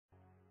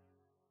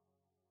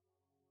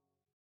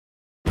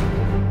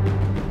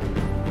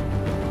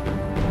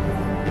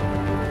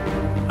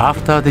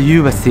After the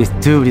US's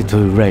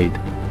Doolittle raid,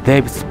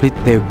 they've split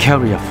their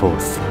carrier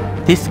force.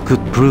 This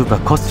could prove a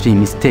costly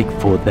mistake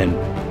for them.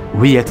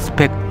 We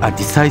expect a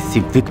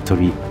decisive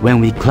victory when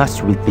we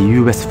clash with the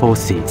US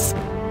forces.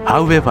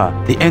 However,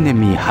 the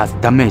enemy has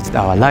damaged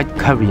our light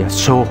carrier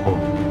SHOHO.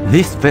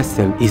 This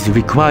vessel is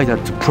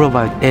required to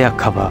provide air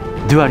cover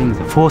during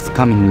the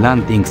forthcoming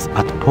landings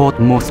at Port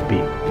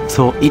Moresby,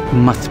 so it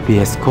must be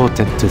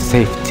escorted to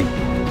safety.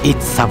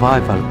 Its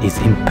survival is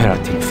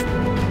imperative.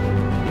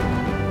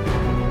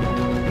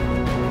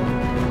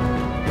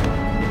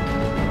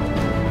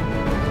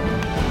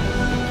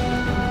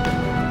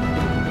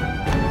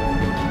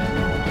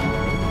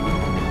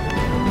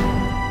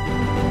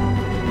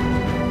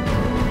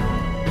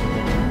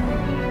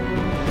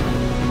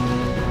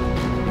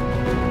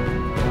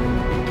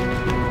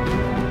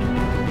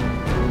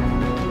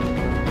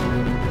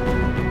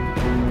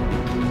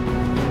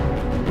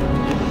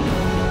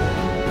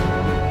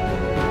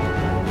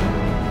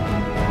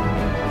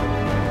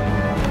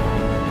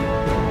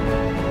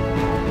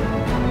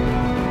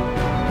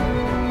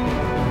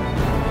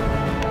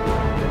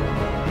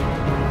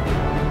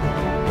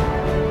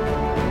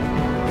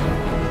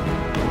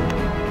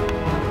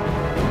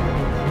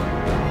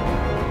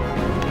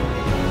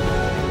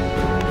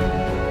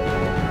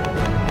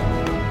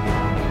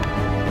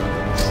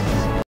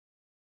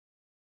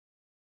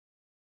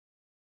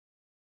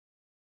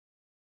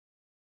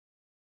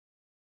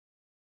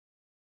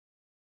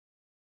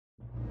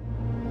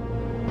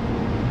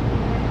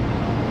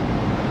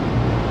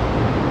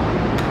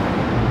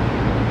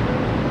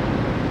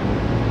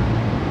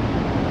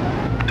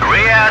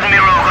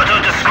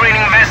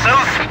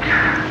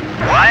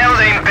 While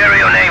the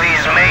Imperial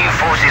Navy's main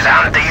forces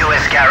hunt the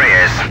US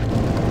carriers,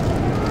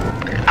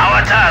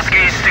 our task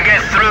is to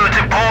get through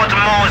to Port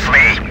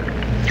Moresby.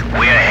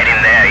 We're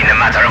heading there in a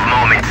matter of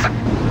moments.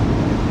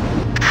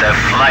 The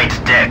flight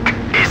deck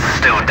is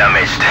still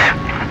damaged,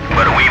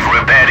 but we've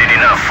repaired it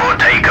enough for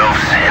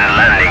takeoffs and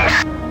landings.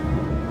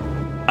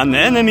 An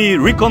enemy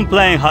recon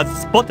plane has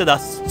spotted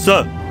us,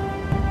 sir.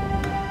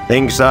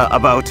 Things are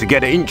about to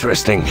get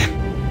interesting.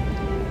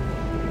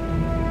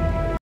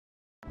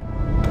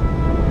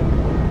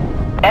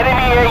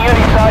 Enemy air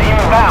units are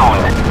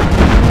inbound.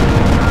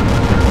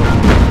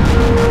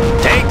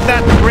 Take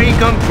that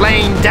recon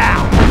plane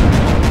down!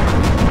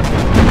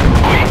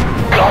 We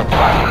got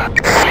one.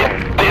 We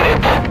did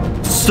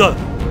it. Sir,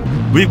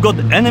 we've got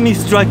enemy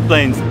strike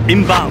planes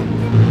inbound.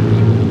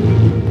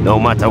 No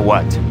matter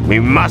what, we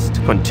must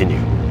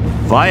continue.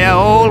 Fire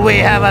all we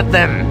have at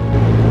them!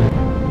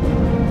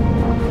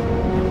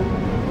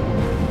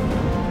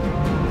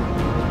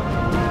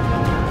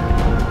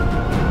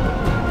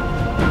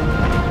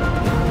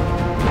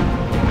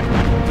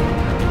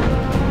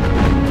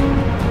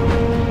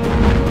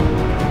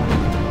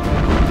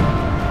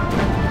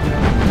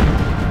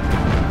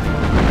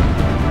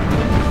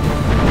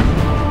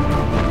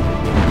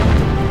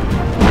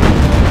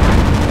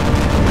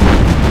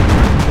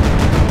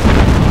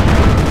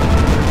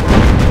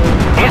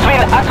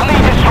 Utterly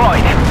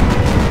destroyed.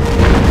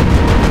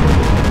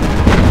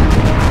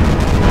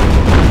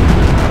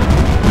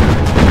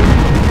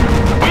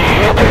 We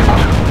hit it.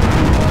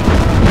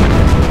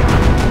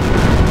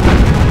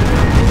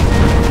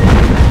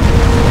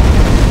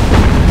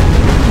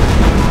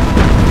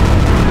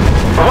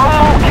 One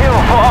more kill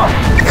for us.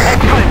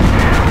 Excellent.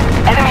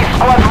 Enemy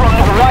squadron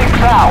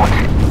wiped out.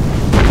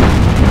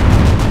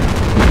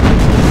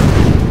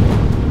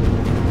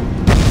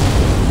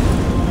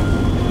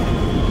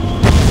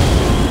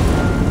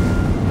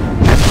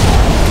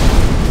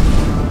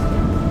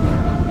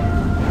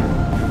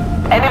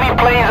 Enemy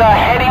planes are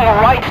heading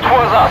right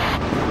towards us.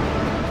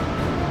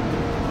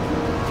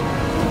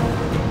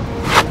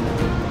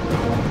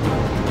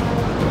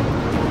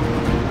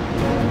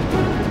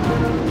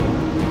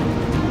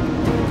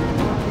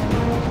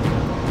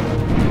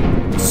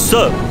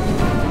 Sir,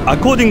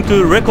 according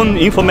to recon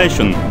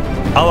information,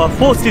 our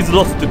forces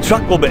lost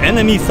track of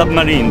enemy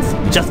submarines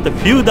just a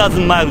few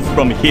dozen miles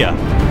from here.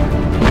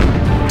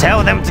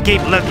 Tell them to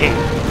keep looking.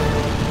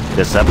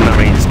 The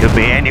submarines could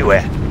be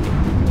anywhere.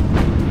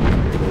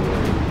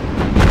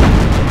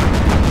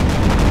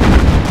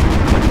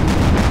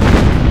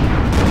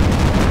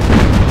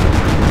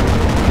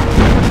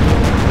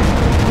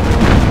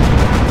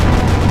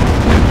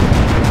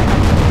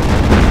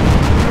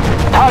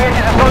 Target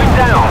is going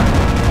down.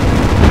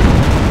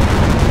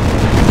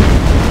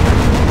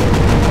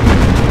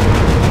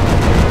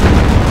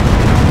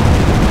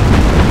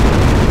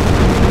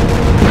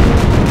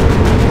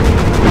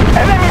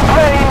 Enemy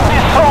plane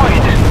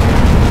destroyed.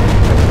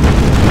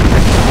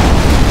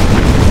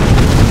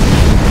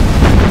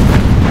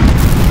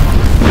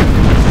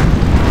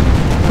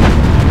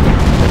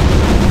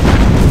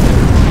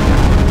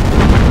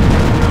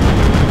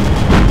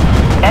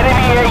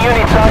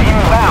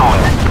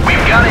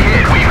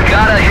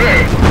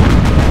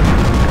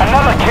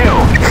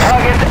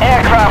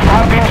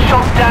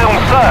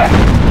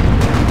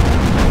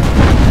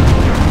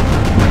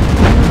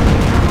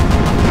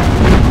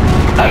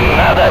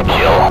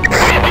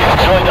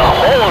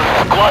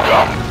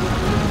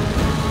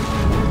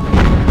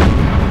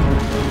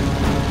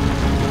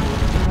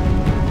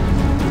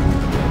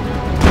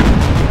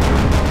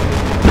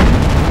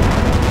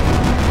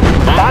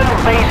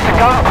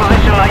 Scout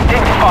position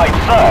identified,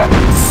 sir.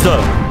 Sir,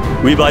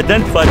 we've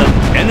identified an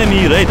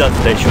enemy radar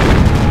station.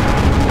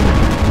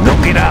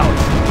 Knock it out.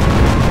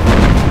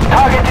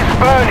 Target is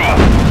burning.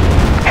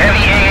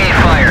 Heavy AA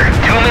fire.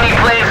 Too many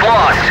planes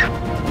lost.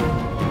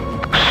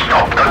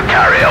 Stop the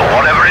carrier,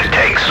 whatever it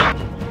takes.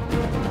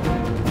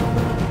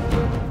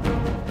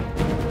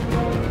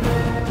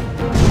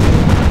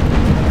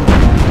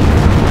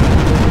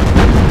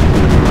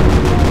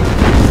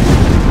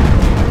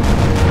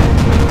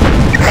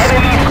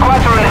 Enemy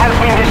squadron has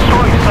been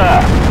destroyed, sir.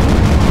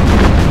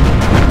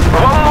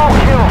 One more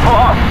kill for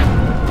us.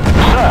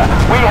 Sir,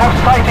 we have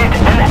sighted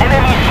an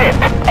enemy ship.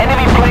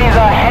 Enemy planes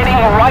are heading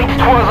right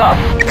towards us.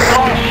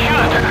 Don't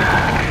shoot.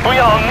 We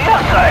are on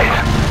their side.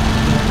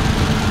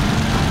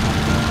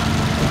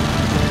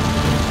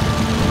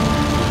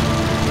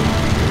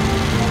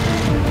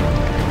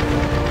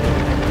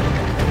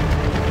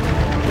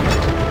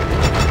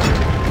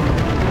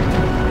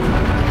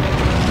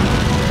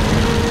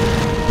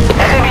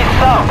 Enemy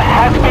sub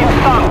has been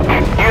sunk.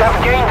 You have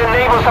gained a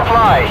naval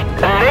supply.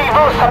 A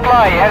naval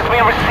supply has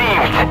been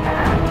received.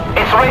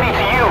 It's ready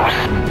to use.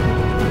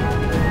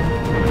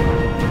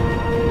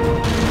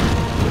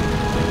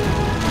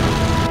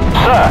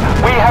 Sir,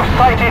 we have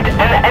sighted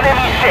an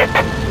enemy ship.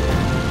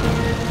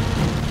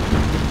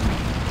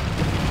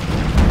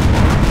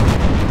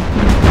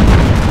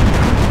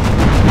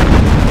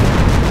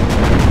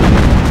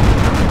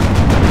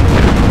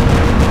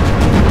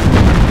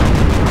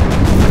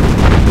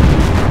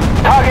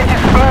 Target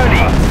is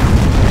burning.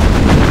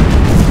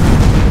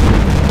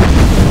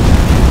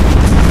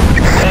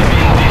 They're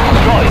being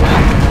destroyed.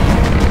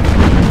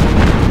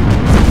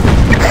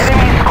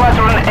 Enemy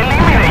squadron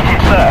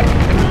eliminated, sir.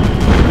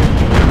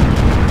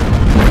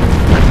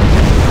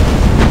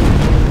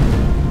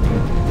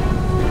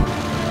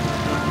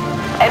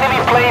 Enemy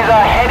planes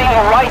are heading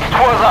right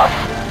towards us.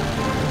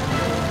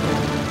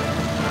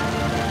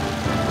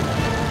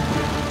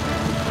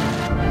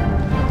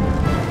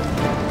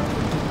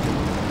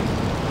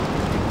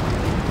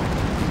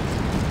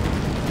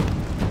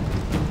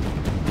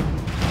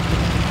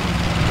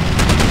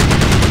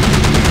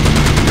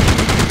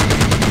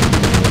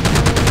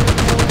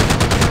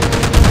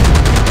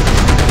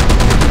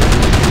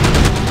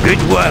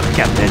 Good work,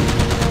 Captain.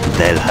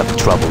 They'll have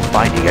trouble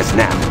finding us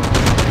now.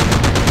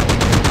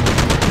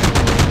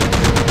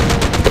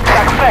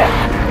 Success!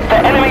 The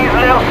enemy is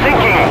now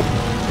sinking!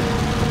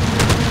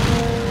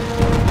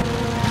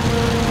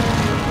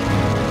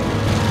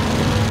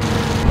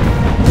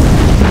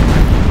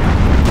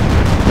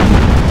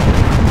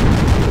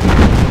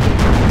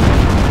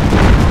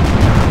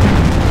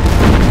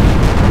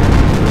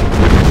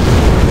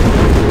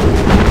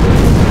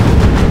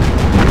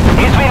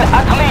 He's been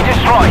utterly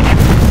destroyed!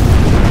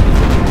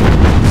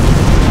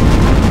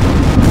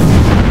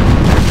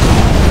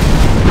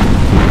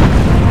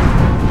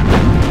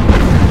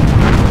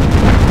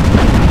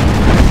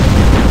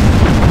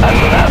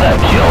 Another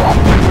kill.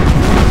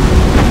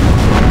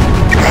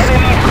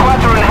 Enemy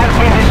squadron has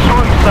been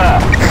destroyed, sir.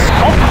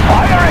 Stop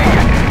firing!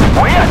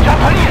 We are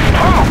Japanese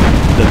troops!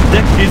 The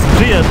deck is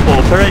cleared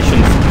for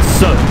operations,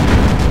 sir.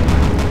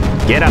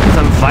 Get up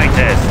some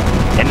fighters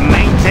and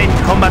maintain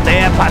combat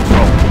air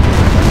patrol.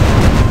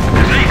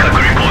 Recon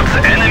reports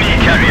enemy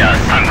carrier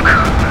sunk.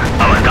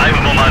 Our dive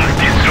bombers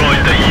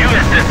destroyed the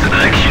USS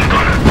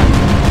Lexington.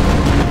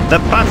 The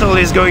battle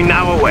is going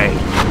our way.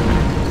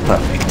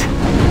 Perfect.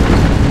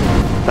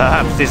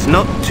 Perhaps it's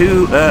not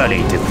too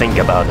early to think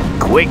about a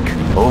quick,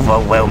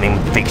 overwhelming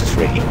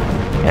victory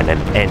and an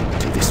end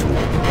to this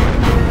war.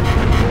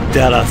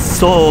 There are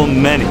so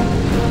many.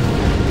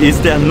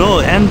 Is there no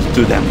end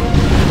to them?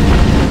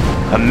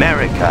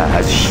 America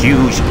has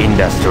huge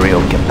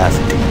industrial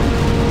capacity.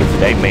 If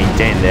they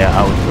maintain their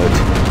output,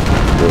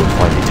 we'll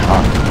find it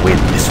hard to win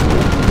this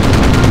war.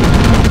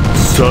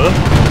 Sir?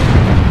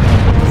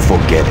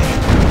 Forget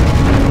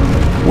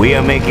it. We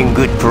are making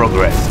good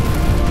progress.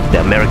 The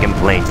American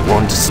planes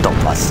won't stop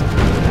us.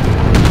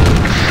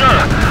 Sir,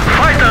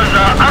 fighters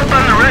are up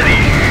and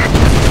ready.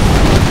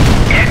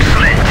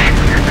 Excellent.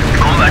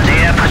 Combat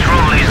air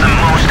patrol is the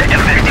most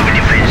effective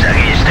defense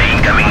against the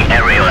incoming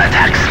aerial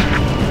attacks.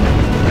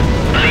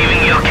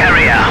 Leaving your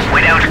carrier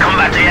without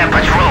combat air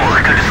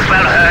patrol could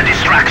spell her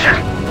destruction.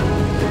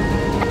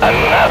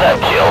 Another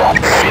kill.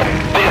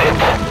 We did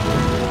it.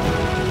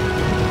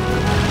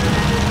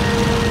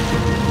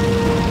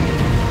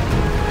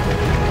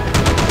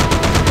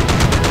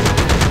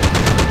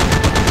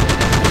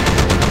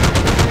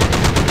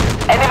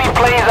 Enemy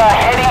planes are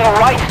heading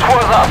right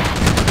towards us.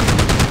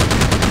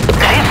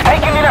 She's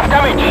taking enough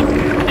damage.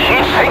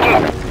 She's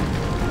sinking.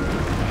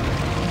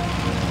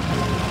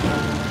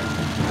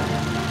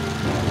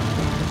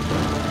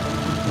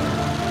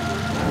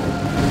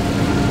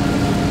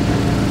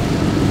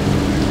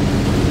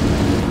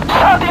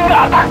 Starting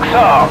attack,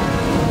 sir.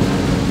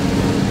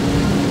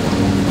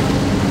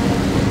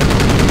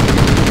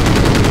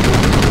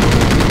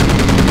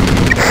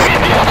 We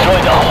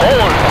destroyed the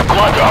whole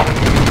squadron.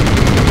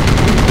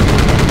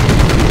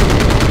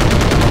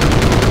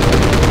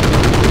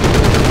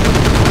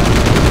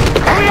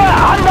 We are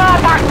under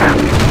attack!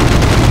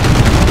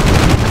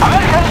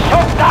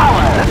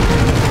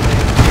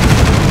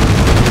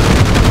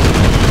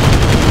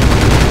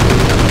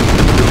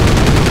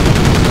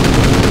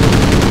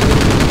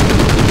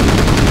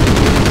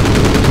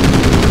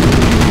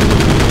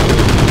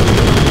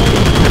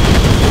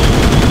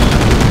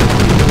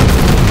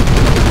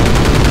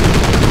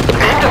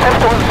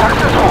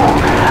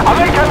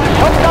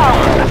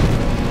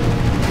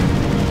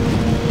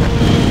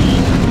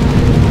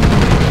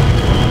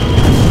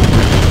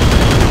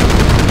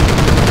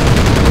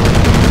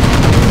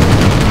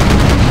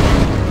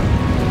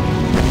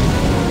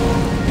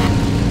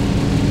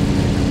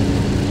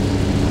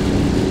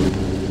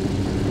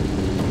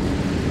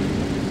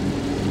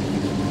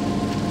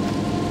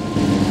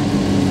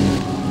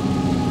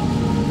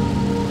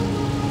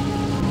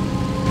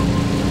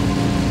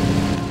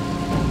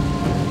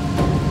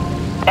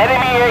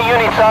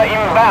 Skysa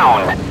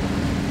inbound.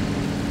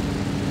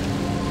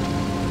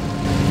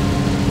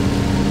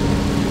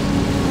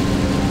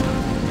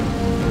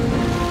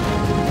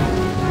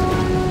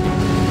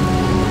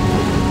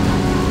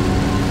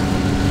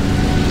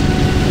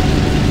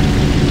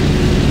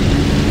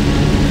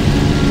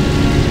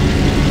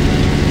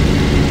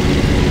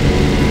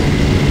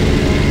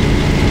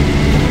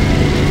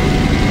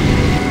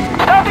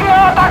 Starting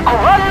our attack,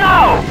 run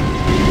now!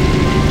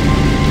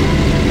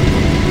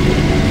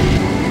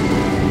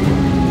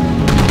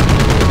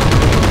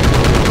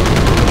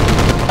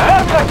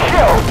 That's a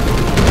kill!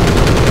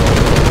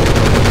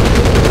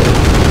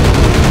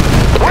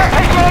 We're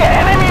taking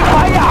enemy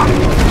fire!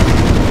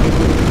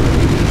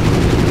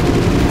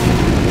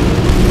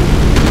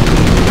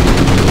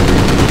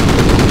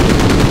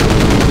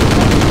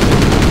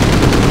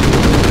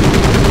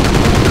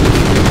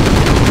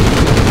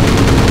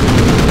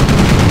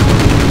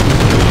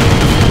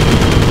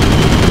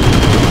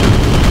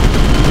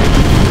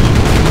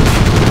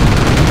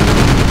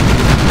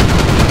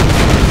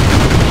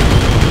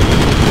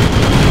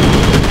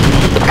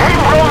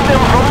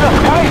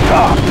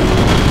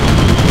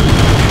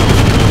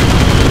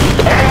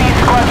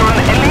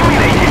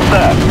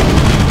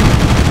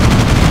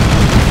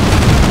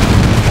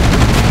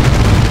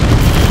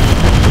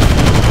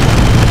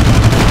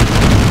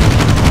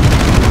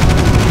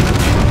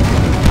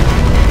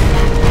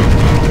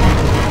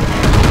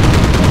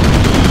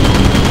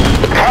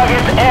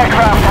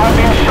 Aircraft have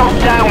been shot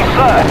down,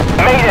 sir.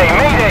 Mayday,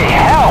 mayday,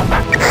 help!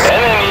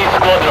 Enemy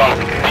squadron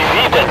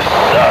defeated,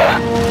 sir.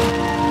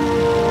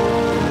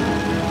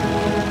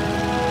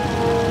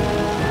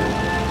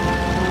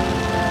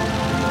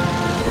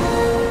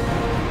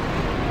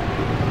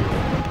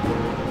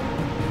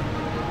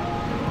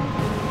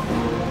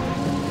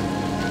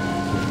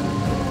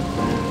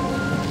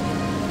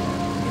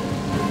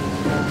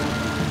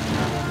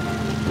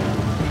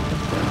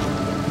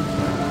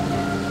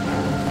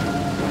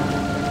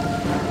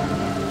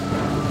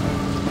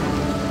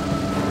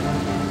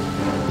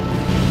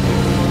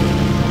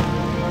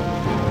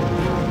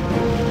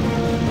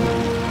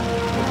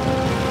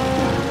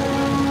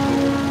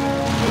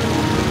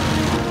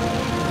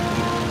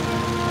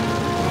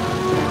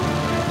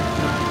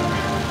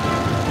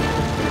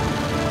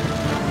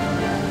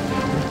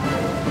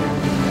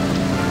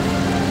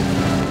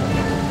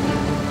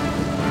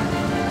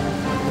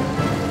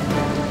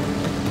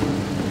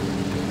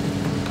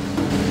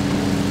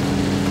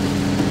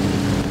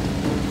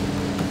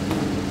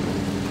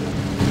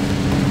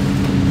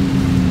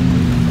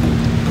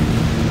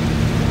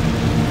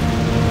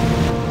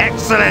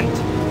 Excellent!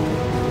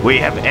 We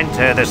have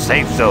entered the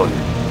safe zone.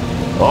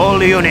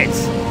 All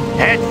units,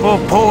 head for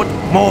Port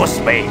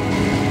Moresby.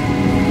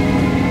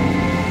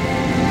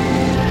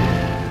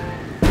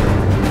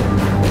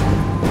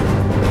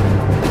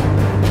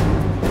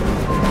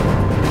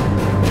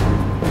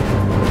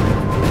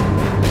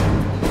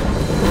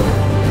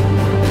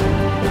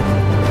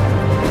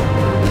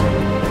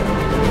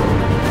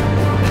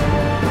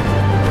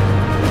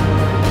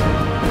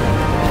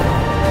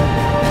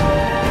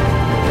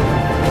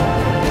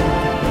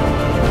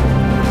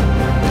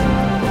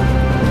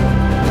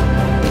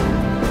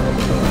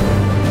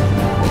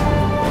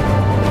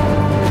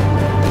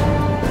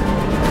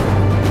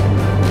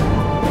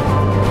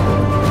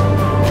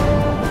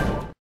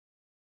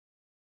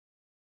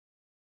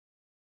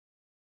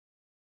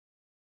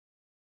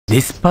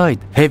 Despite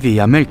heavy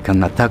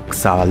American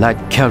attacks, our light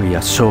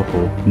carrier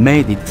SHOHO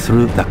made it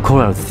through the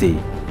Coral Sea.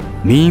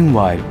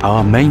 Meanwhile,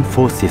 our main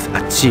forces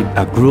achieved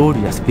a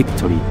glorious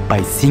victory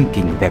by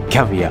sinking the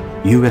carrier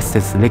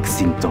USS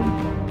Lexington.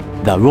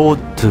 The road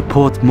to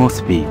Port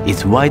Moresby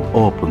is wide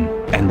open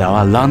and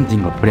our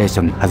landing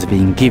operation has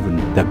been given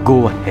the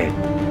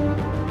go-ahead.